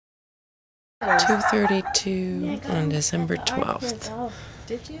2:32 on December 12th.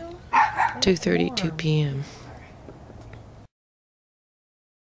 Did you? 2:32 p.m.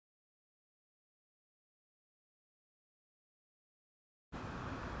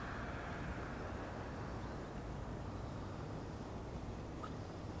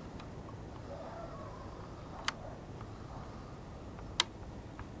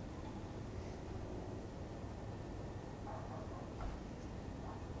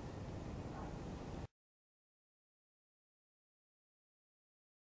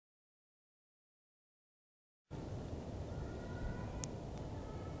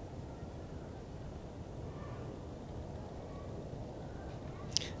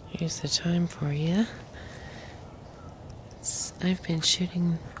 Here's the time for you. I've been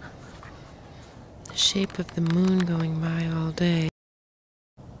shooting the shape of the moon going by all day.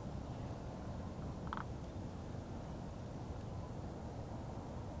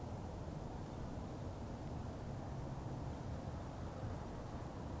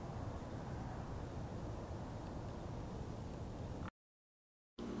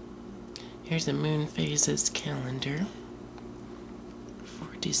 Here's a moon phases calendar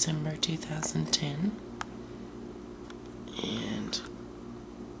for December 2010. And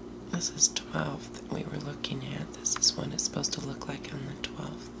this is 12th that we were looking at. This is what it's supposed to look like on the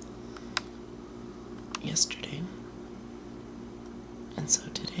 12th. Yesterday. And so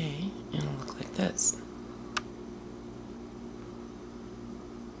today, it'll look like this.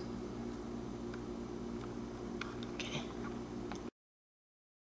 Okay.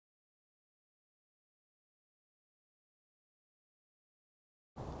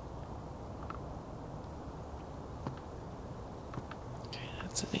 Okay,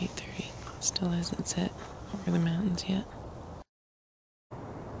 that's at 8:30. Still hasn't set over the mountains yet.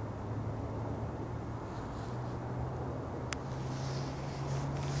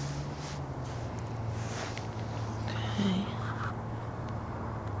 Okay.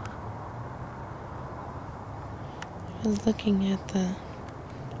 I was looking at the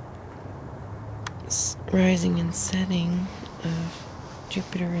rising and setting of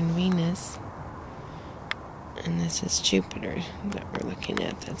Jupiter and Venus, and this is Jupiter that we're looking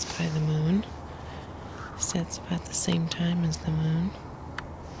at. That's by the moon. Sets about the same time as the moon.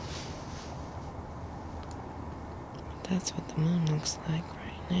 That's what the moon looks like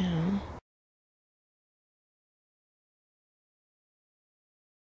right now.